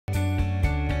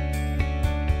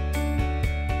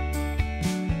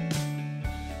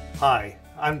Hi,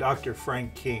 I'm Dr.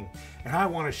 Frank King, and I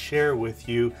want to share with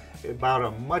you about a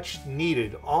much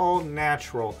needed,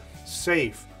 all-natural,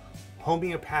 safe,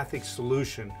 homeopathic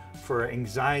solution for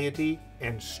anxiety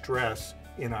and stress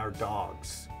in our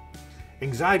dogs.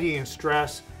 Anxiety and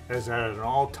stress is at an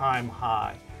all-time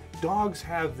high. Dogs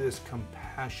have this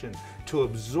compassion to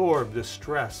absorb the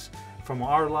stress from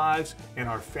our lives and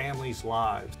our families'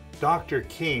 lives. Dr.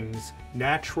 King's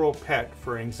Natural Pet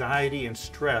for Anxiety and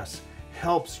Stress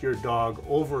helps your dog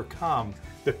overcome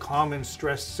the common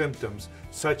stress symptoms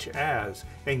such as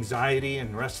anxiety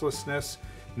and restlessness,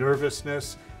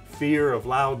 nervousness, fear of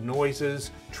loud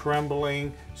noises,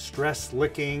 trembling, stress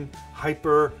licking,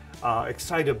 hyper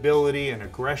excitability and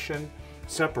aggression,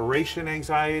 separation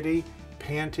anxiety,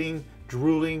 panting,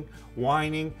 drooling,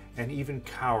 whining, and even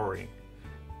cowering.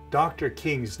 Dr.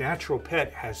 King's Natural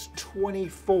Pet has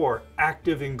 24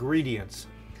 active ingredients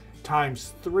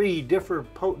times 3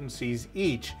 different potencies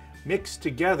each mixed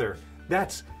together.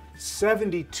 That's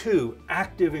 72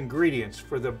 active ingredients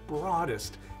for the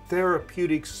broadest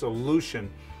therapeutic solution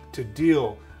to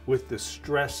deal with the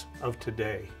stress of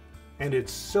today. And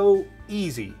it's so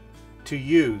easy to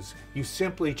use. You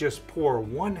simply just pour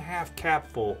 1/2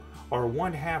 capful or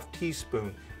 1/2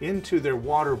 teaspoon into their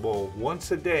water bowl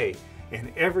once a day,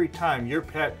 and every time your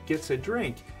pet gets a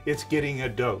drink, it's getting a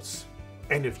dose.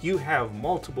 And if you have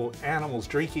multiple animals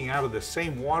drinking out of the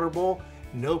same water bowl,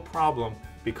 no problem,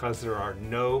 because there are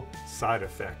no side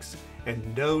effects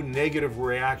and no negative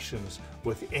reactions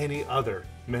with any other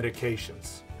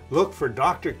medications. Look for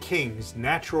Dr. King's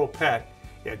Natural Pet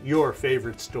at your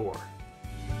favorite store.